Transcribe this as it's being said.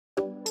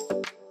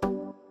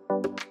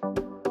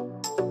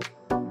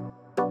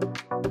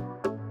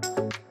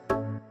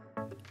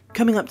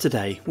Coming up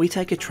today, we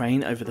take a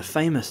train over the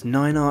famous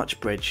 9-arch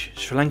bridge,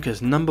 Sri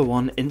Lanka's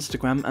 #1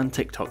 Instagram and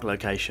TikTok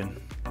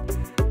location.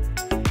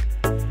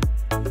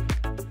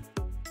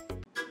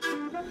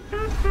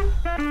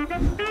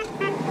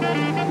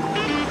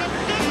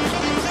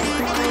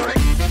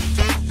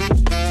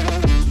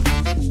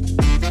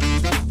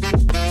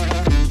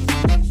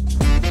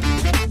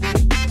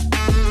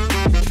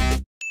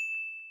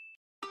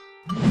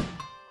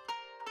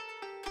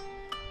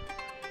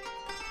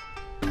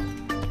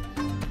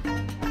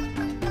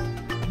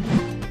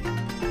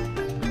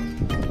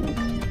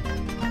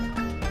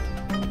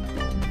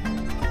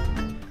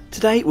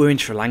 Today we're in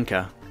Sri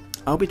Lanka.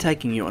 I'll be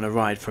taking you on a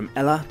ride from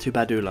Ella to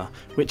Badulla,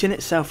 which in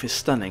itself is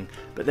stunning,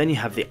 but then you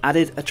have the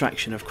added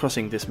attraction of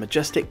crossing this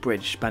majestic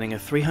bridge spanning a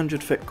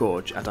 300-foot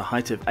gorge at a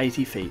height of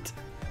 80 feet.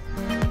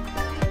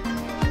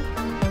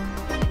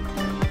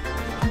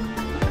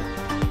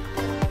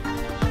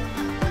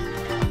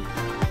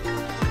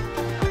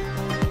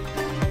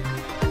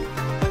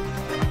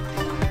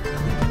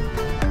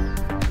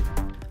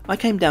 I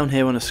came down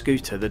here on a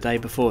scooter the day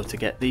before to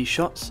get these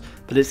shots,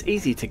 but it's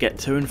easy to get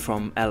to and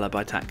from Ella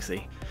by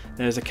taxi.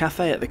 There is a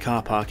cafe at the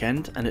car park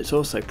end and it's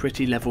also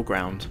pretty level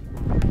ground.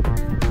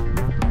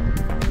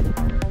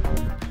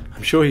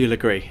 I'm sure you'll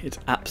agree, it's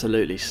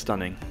absolutely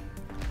stunning.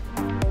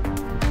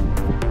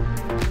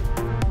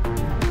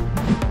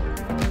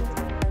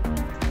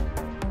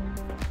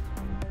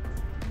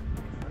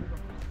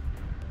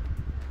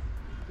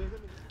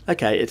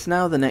 Okay, it's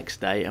now the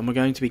next day and we're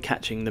going to be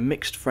catching the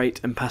mixed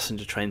freight and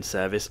passenger train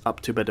service up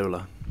to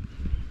Badulla.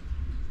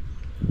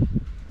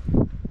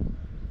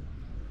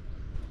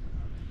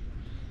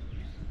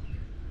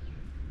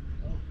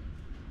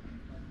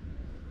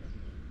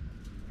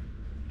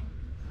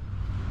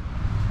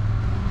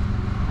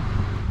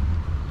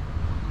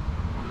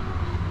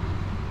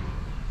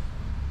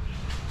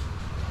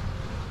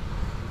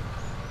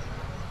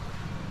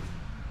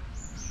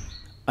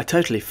 I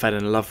totally fell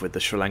in love with the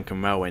Sri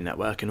Lankan railway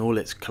network and all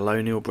its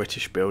colonial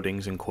British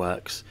buildings and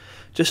quirks.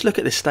 Just look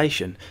at this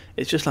station,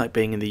 it's just like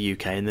being in the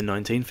UK in the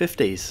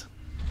 1950s.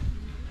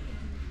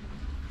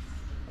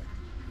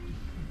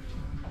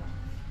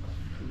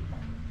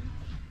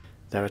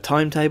 There are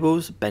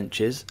timetables,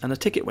 benches and a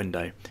ticket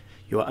window.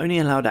 You are only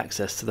allowed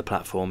access to the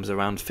platforms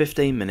around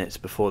 15 minutes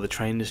before the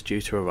train is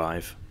due to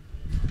arrive.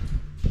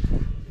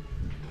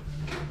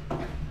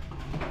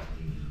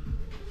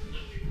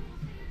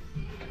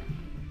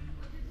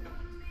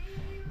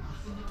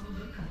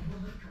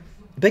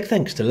 Big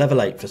thanks to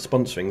Level 8 for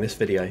sponsoring this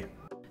video.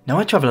 Now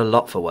I travel a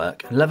lot for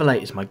work and Level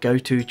 8 is my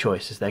go-to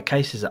choice as their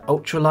cases are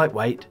ultra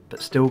lightweight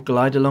but still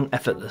glide along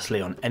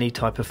effortlessly on any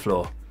type of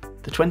floor.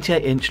 The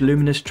 28-inch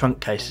luminous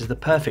trunk case is the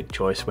perfect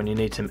choice when you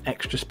need some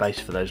extra space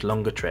for those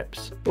longer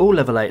trips. All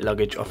Level 8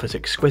 luggage offers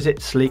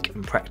exquisite, sleek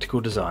and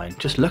practical design,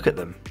 just look at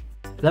them.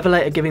 Level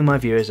 8 are giving my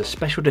viewers a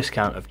special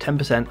discount of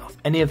 10% off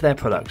any of their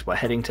products by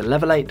heading to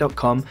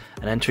level8.com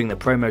and entering the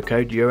promo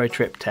code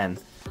Eurotrip10.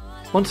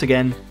 Once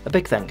again, a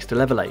big thanks to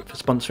Level 8 for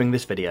sponsoring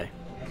this video.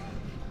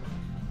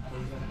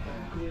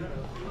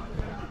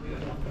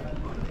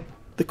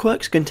 The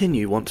quirks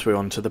continue once we're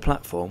onto the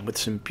platform with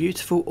some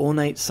beautiful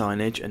ornate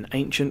signage and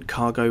ancient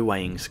cargo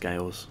weighing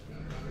scales.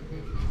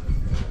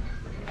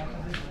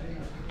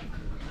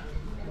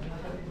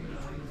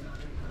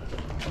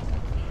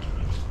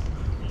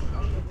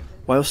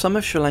 While some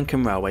of Sri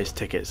Lankan Railways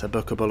tickets are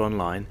bookable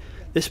online,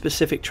 this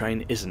specific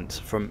train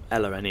isn't, from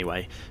Ella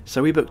anyway,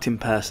 so we booked in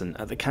person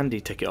at the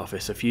Kandy ticket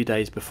office a few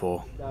days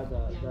before.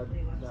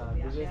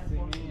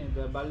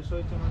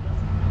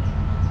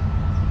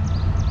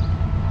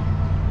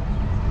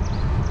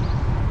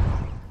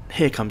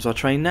 Here comes our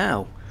train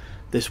now.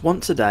 This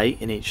once a day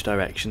in each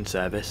direction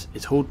service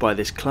is hauled by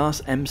this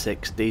Class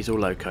M6 diesel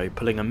loco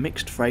pulling a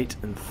mixed freight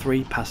and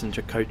 3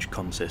 passenger coach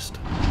consist.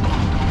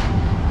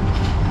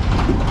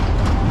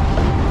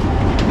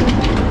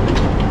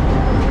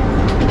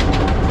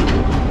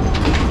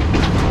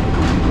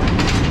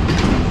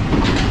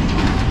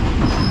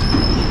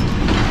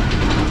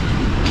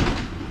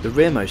 The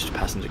rearmost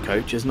passenger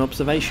coach is an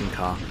observation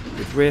car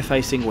with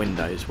rear-facing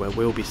windows where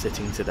we'll be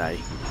sitting today.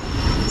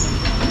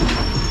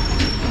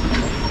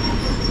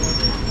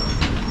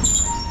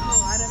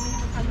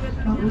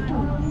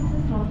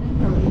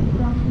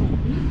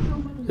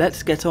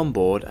 Let's get on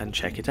board and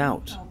check it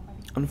out.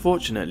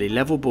 Unfortunately,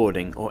 level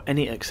boarding or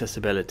any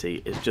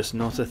accessibility is just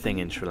not a thing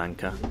in Sri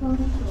Lanka.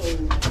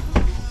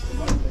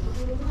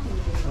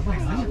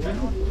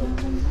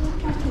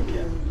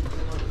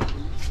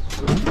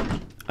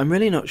 I'm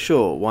really not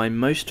sure why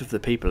most of the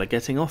people are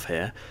getting off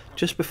here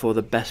just before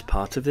the best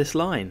part of this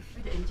line.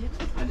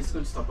 And it's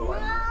going to stop a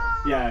while.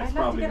 Yeah, it's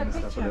probably going to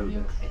stop a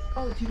little bit.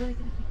 Oh, do you really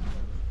get a picture?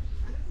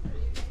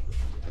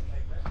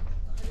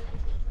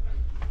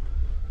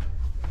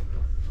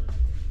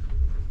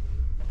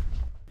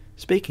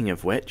 Speaking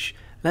of which,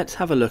 let's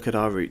have a look at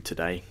our route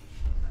today.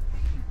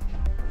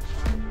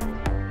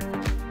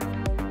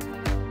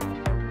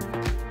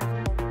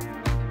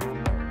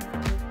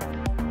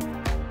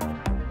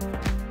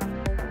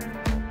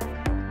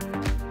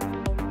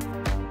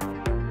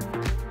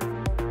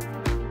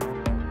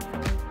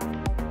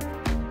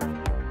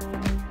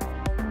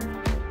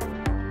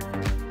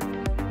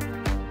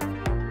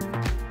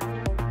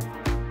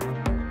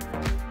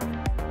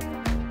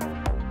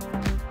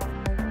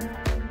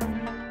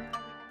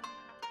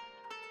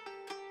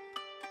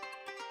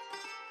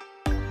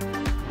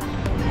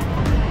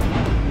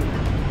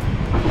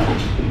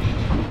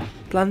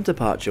 Planned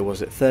departure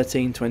was at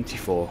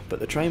 13:24, but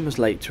the train was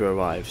late to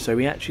arrive, so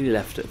we actually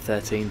left at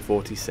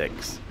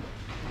 13:46.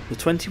 The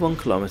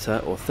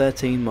 21km or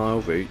 13-mile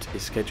route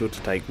is scheduled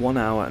to take 1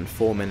 hour and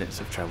 4 minutes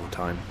of travel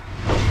time.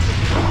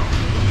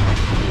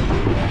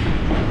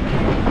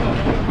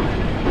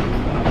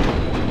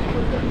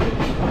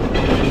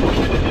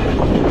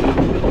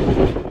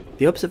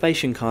 The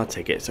observation car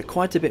tickets are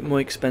quite a bit more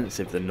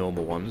expensive than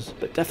normal ones,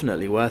 but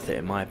definitely worth it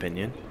in my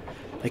opinion.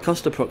 They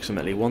cost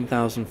approximately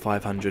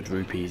 1,500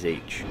 rupees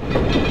each.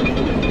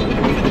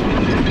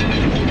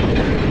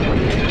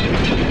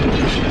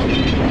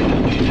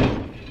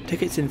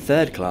 Tickets in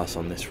third class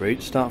on this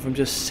route start from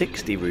just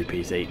 60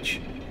 rupees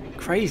each.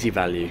 Crazy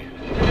value.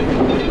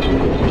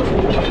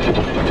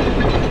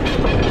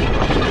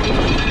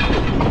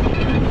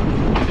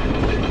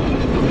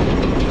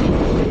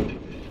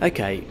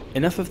 Okay,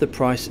 enough of the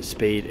price,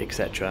 speed,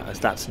 etc., as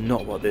that's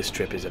not what this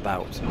trip is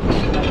about.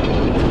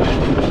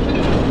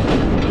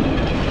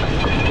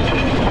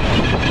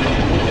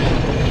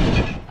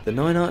 The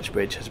Nine Arch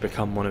Bridge has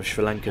become one of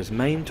Sri Lanka's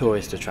main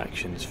tourist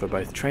attractions for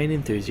both train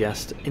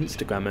enthusiasts,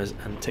 Instagrammers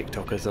and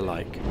TikTokers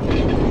alike.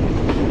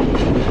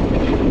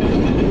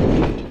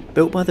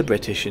 Built by the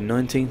British in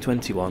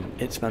 1921,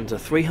 it spans a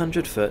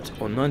 300-foot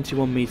or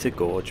 91-metre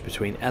gorge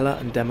between Ella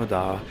and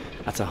Damodara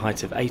at a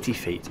height of 80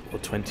 feet or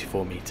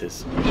 24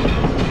 metres.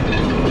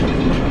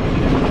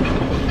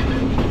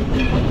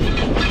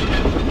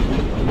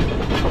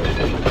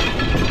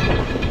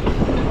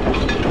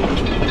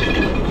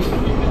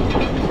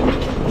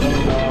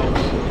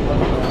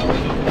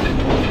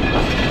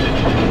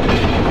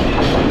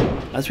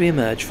 As we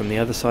emerge from the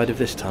other side of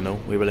this tunnel,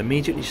 we will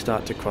immediately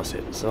start to cross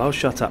it, so I'll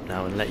shut up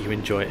now and let you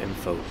enjoy it in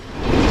full.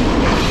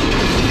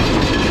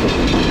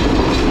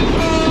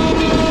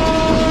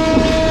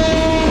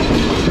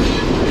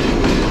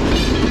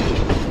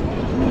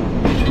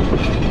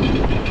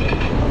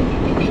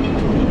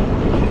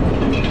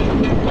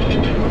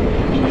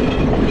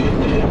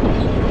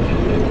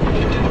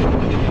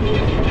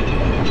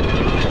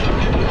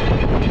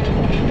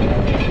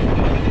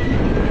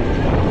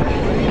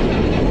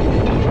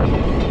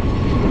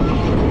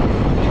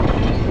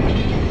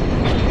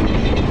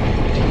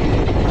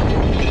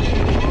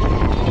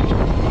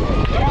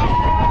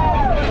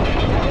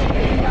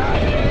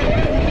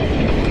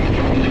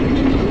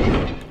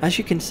 As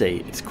you can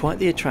see, it's quite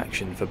the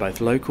attraction for both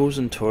locals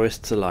and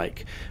tourists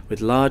alike, with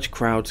large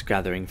crowds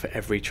gathering for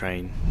every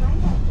train.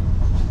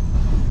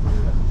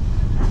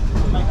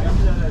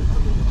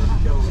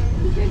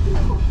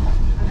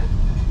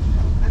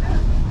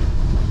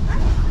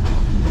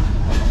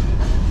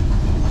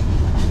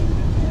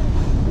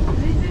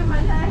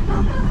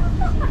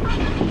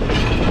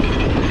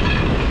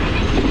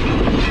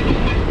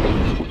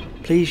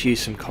 Please use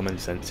some common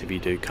sense if you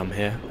do come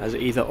here, as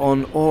either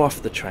on or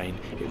off the train,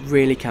 it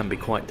really can be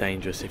quite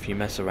dangerous if you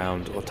mess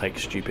around or take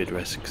stupid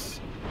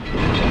risks.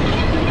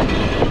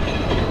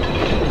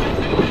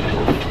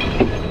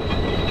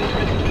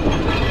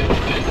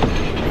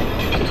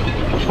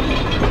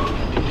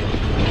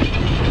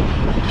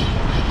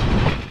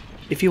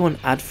 If you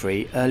want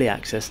ad-free early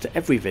access to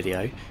every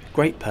video,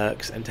 great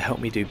perks and to help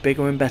me do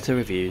bigger and better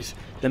reviews,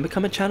 then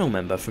become a channel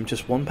member from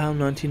just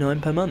 £1.99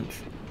 per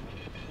month.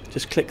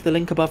 Just click the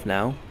link above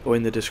now, or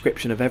in the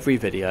description of every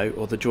video,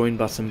 or the join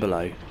button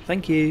below.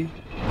 Thank you!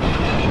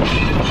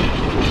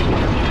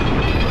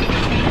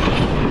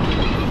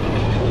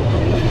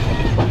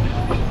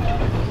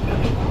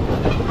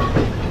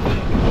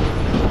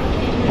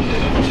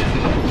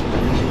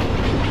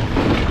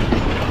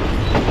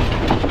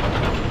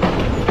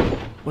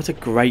 What a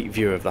great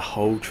view of the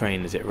whole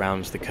train as it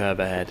rounds the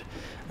curve ahead,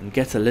 and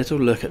get a little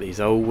look at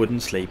these old wooden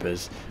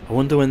sleepers. I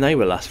wonder when they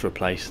were last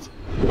replaced.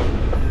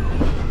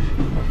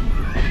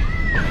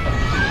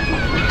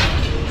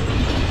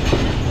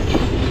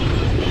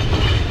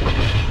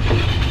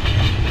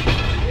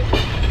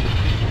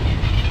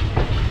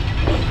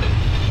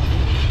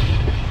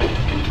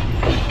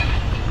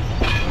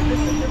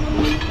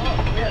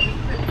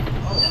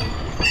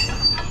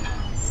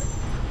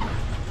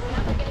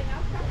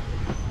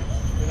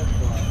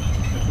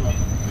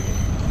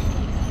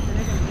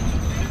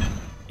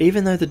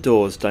 Even though the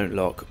doors don't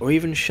lock or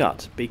even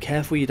shut, be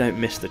careful you don't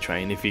miss the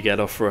train if you get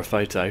off for a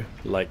photo,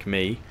 like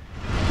me.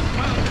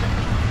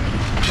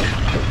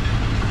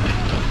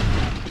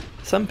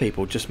 Some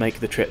people just make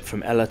the trip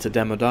from Ella to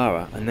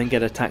Damodara and then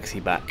get a taxi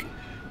back,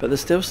 but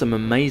there's still some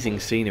amazing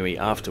scenery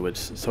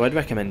afterwards, so I'd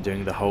recommend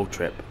doing the whole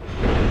trip.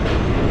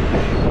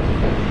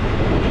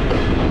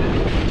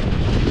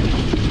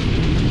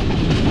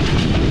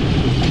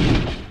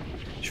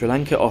 Sri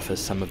Lanka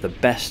offers some of the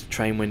best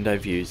train window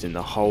views in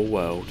the whole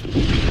world.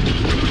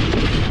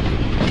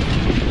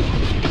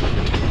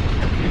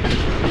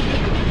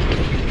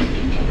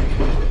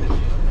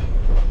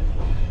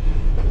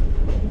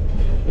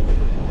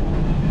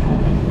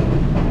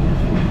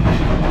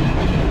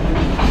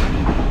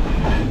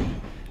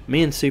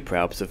 Me and Super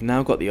Alps have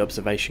now got the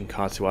observation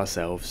car to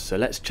ourselves, so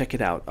let's check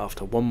it out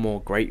after one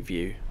more great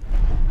view.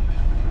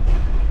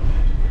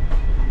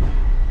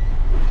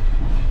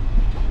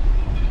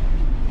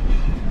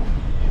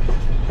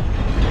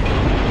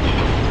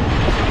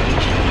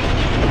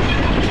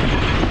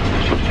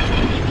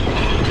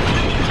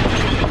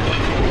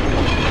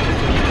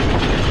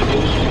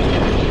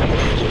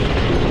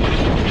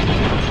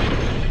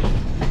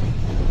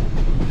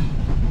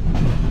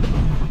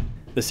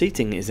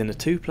 Seating is in a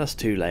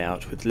 2+2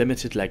 layout with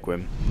limited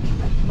legroom.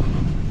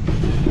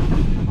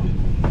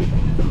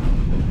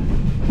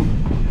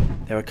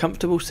 There are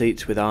comfortable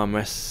seats with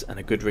armrests and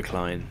a good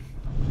recline.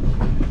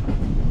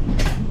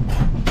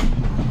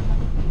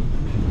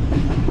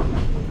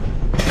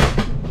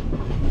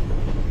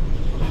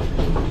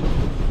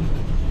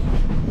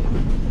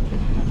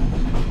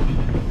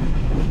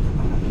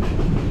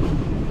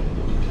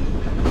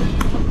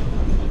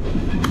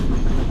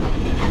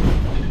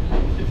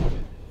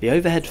 The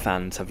overhead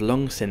fans have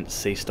long since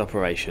ceased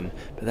operation,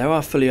 but there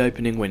are fully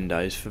opening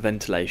windows for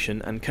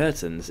ventilation and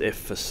curtains if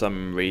for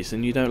some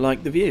reason you don't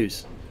like the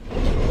views.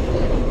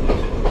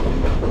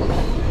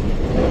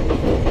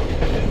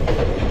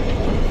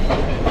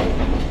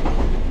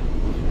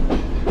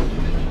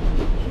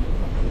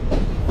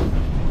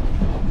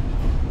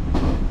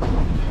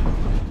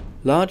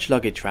 Large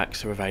luggage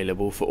racks are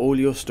available for all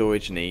your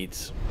storage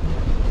needs.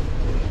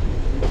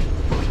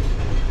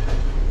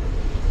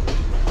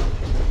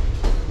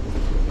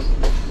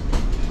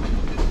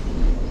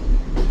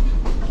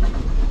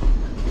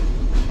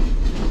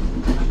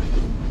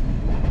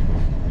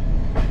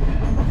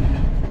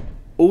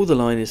 All the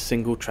line is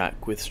single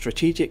track with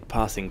strategic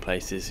passing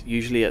places,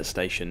 usually at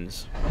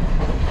stations.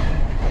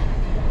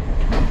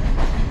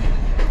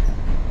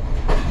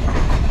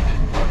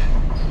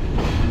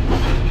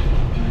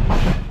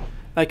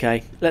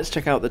 Okay, let's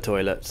check out the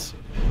toilets.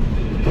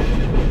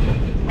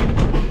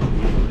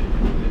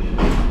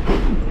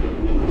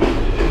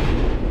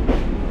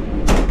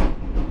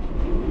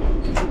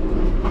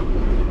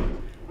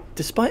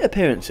 Despite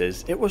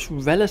appearances, it was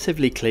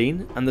relatively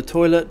clean and the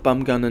toilet,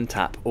 bum gun and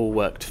tap all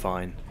worked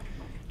fine.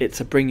 It's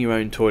a bring your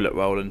own toilet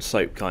roll and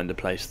soap kind of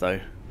place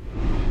though.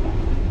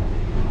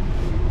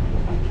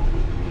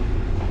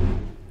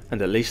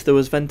 And at least there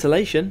was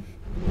ventilation.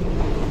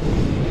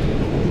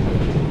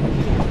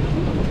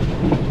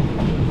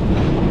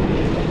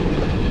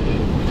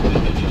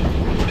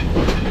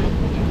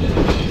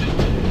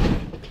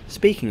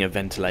 Speaking of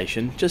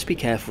ventilation, just be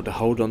careful to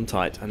hold on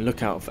tight and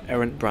look out for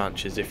errant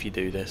branches if you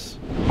do this.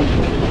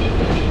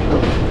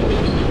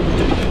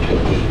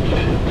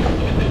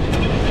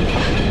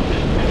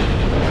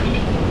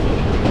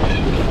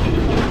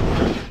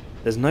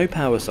 There's no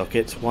power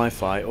sockets,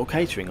 Wi-Fi or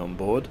catering on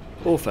board,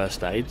 or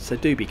first aid, so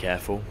do be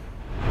careful.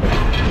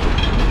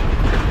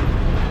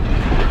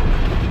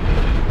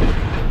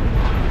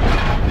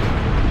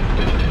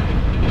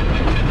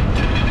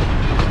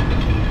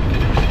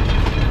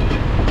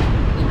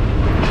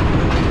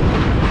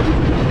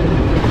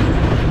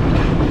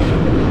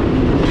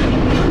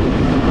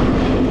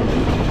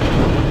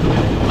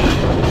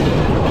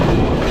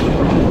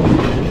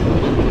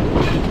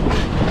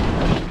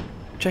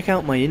 Check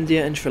out my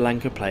India and Sri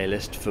Lanka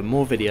playlist for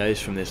more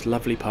videos from this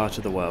lovely part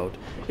of the world.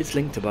 It's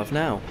linked above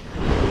now.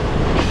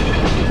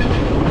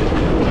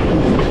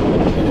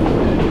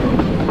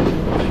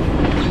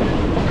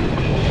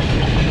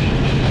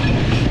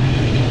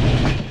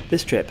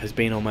 This trip has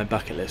been on my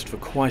bucket list for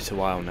quite a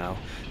while now,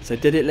 so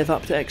did it live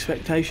up to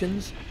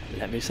expectations?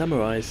 Let me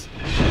summarise.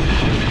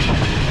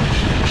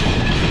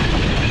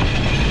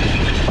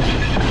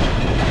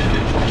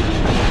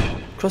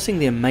 Crossing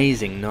the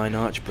amazing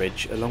 9-arch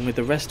bridge along with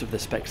the rest of the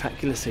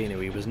spectacular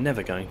scenery was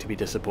never going to be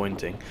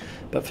disappointing,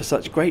 but for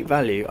such great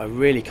value I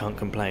really can't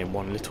complain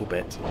one little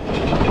bit.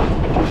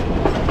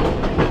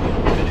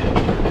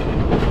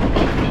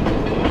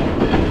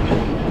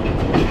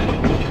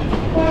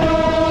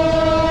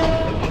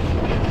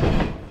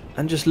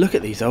 And just look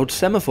at these old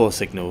semaphore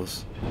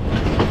signals.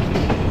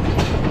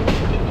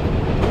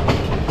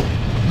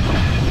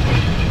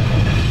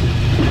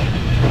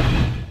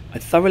 I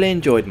thoroughly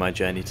enjoyed my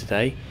journey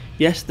today.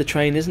 Yes, the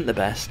train isn't the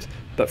best,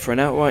 but for an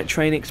outright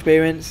train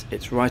experience,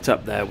 it's right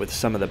up there with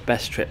some of the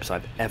best trips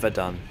I've ever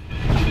done.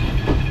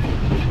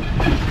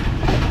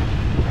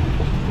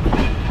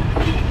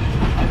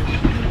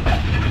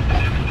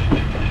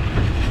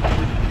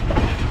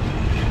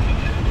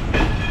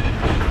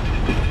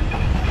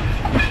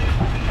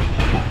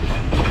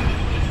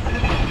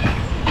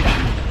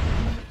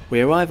 We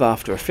arrive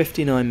after a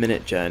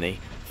 59-minute journey,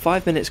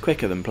 5 minutes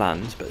quicker than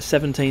planned, but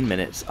 17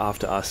 minutes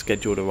after our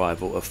scheduled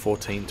arrival of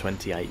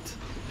 14:28.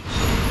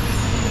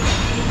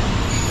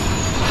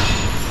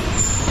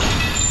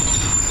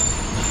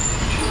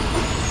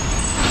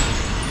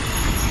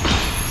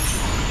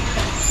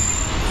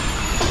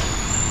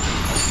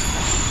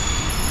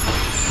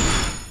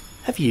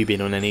 Have you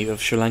been on any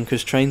of Sri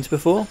Lanka's trains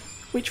before?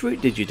 Which route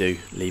did you do?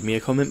 Leave me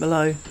a comment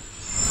below.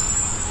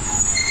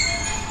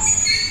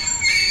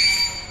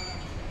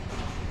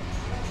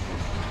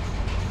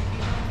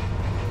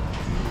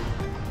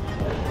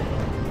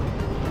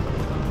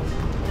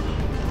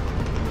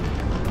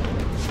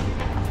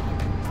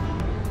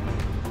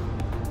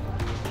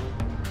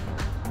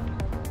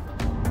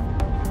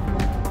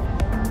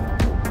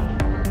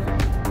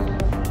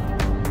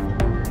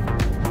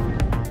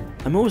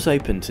 I'm always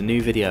open to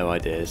new video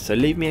ideas, so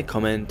leave me a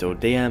comment or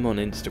DM on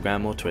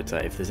Instagram or Twitter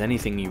if there's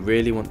anything you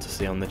really want to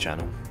see on the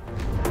channel.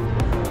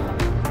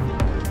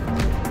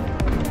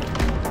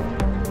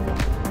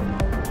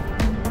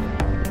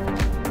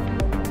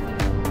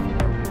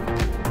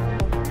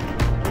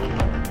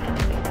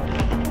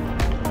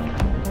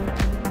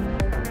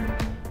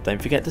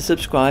 Don't forget to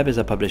subscribe as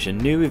I publish a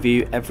new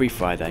review every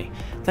Friday.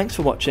 Thanks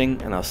for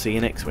watching and I'll see you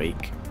next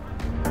week.